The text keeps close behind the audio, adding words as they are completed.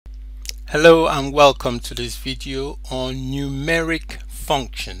Hello and welcome to this video on numeric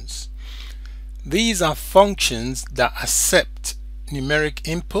functions. These are functions that accept numeric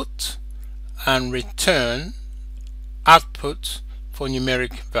input and return output for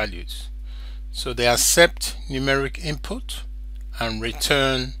numeric values. So they accept numeric input and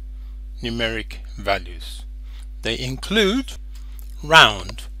return numeric values. They include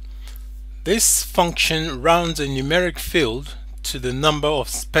round. This function rounds a numeric field to the number of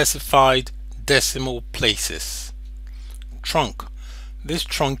specified decimal places. Trunc. This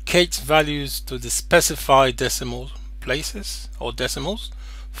truncates values to the specified decimal places or decimals.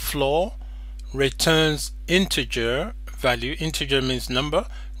 Floor returns integer value. Integer means number.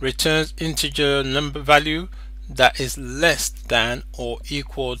 Returns integer number value that is less than or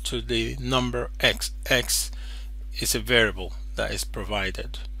equal to the number x. X is a variable that is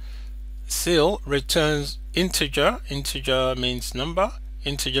provided. Ceil returns integer means number,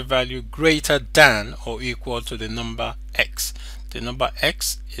 integer value greater than or equal to the number x. The number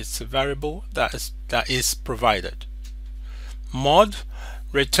x is a variable that is provided. Mod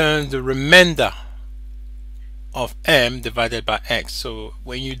returns the remainder of m divided by x. So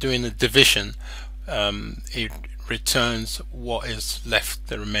when you're doing a division, it returns what is left,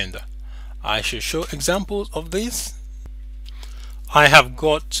 the remainder. I shall show examples of this. I have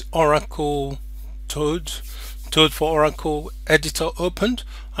got Oracle Toad for Oracle editor opened.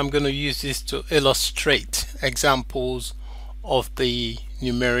 I'm going to use this to illustrate examples of the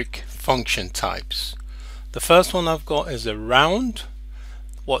numeric function types. The first one I've got is a round.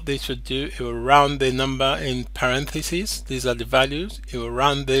 What this would do, it will round the number in parentheses. These are the values. It will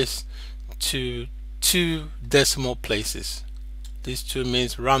round this to 2 decimal places. These 2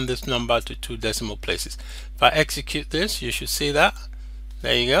 means round this number to 2 decimal places. If I execute this, you should see that.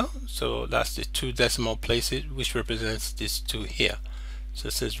 There you go. So that's the 2 decimal places, which represents this 2 here. So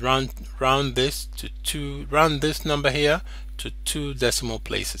it says round this to 2, round this number here to 2 decimal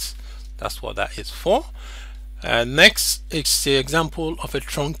places. That's what that is for. Next, it's the example of a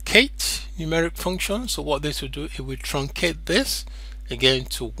truncate numeric function. So what this will do, it will truncate this again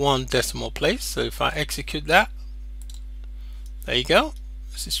to 1 decimal place. So if I execute that, there you go.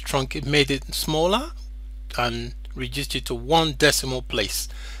 This is it made it smaller and reduced it to 1 decimal place.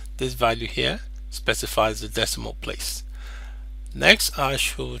 This value here specifies the decimal place. Next, I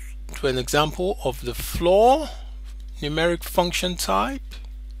show you an example of the floor numeric function type.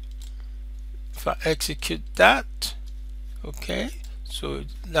 If I execute that, okay, so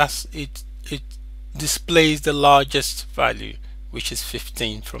that's it. It displays the largest value, which is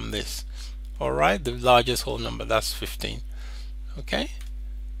 15 from this. All right, the largest whole number, that's 15. Okay,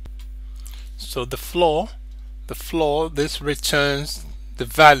 so the floor, this returns the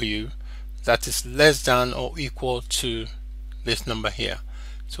value that is less than or equal to this number here.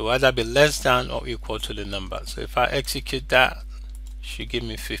 So either be less than or equal to the number. So if I execute that, it should give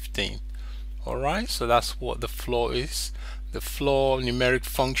me 15. All right, so that's what the floor is. The floor numeric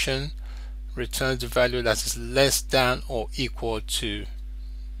function returns the value that is less than or equal to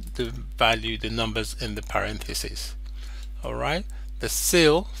the value, the numbers in the parentheses. All right, the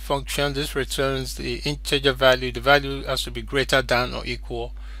ceil function, this returns the integer value. The value has to be greater than or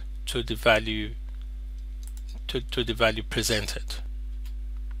equal to the value to the value presented.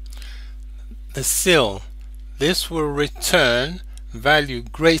 The ceil, this will return value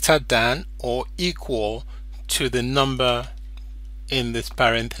greater than or equal to the number in this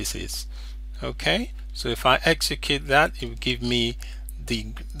parentheses. Okay, so if I execute that, it will give me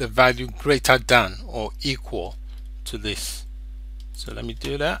the value greater than or equal to this. So let me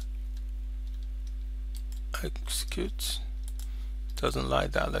do that. Execute. Doesn't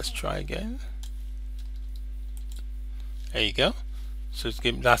like that. Let's try again. There you go. So it's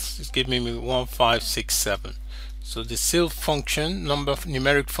giving me 1567. So the ceil function,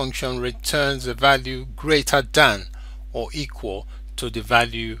 numeric function, returns a value greater than or equal to the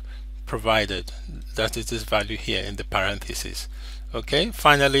value provided. That is this value here in the parentheses. Okay.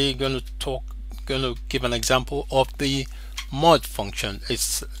 Finally, going to give an example of the mod function.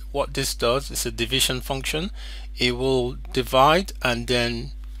 It's what this does. It's a division function. It will divide and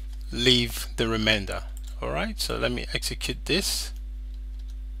then leave the remainder. All right. So let me execute this.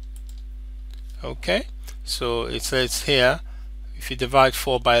 Okay. So it says here, if you divide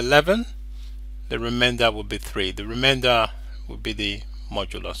 4 by 11, the remainder will be 3. The remainder will be the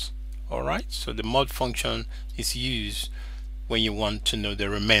modulus. All right. So the mod function is used when you want to know the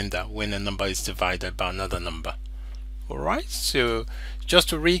remainder when a number is divided by another number. Alright, so just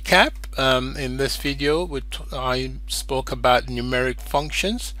to recap, in this video I spoke about numeric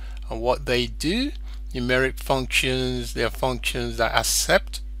functions and what they do. Numeric functions, they are functions that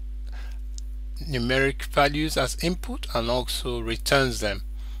accept numeric values as input and also returns them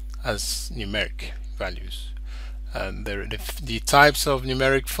as numeric values. And the types of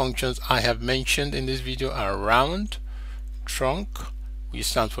numeric functions I have mentioned in this video are round, trunc, which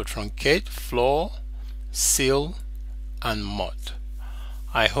stands for truncate, floor, ceil, and mod.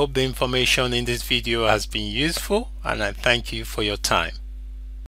 I hope the information in this video has been useful, and I thank you for your time.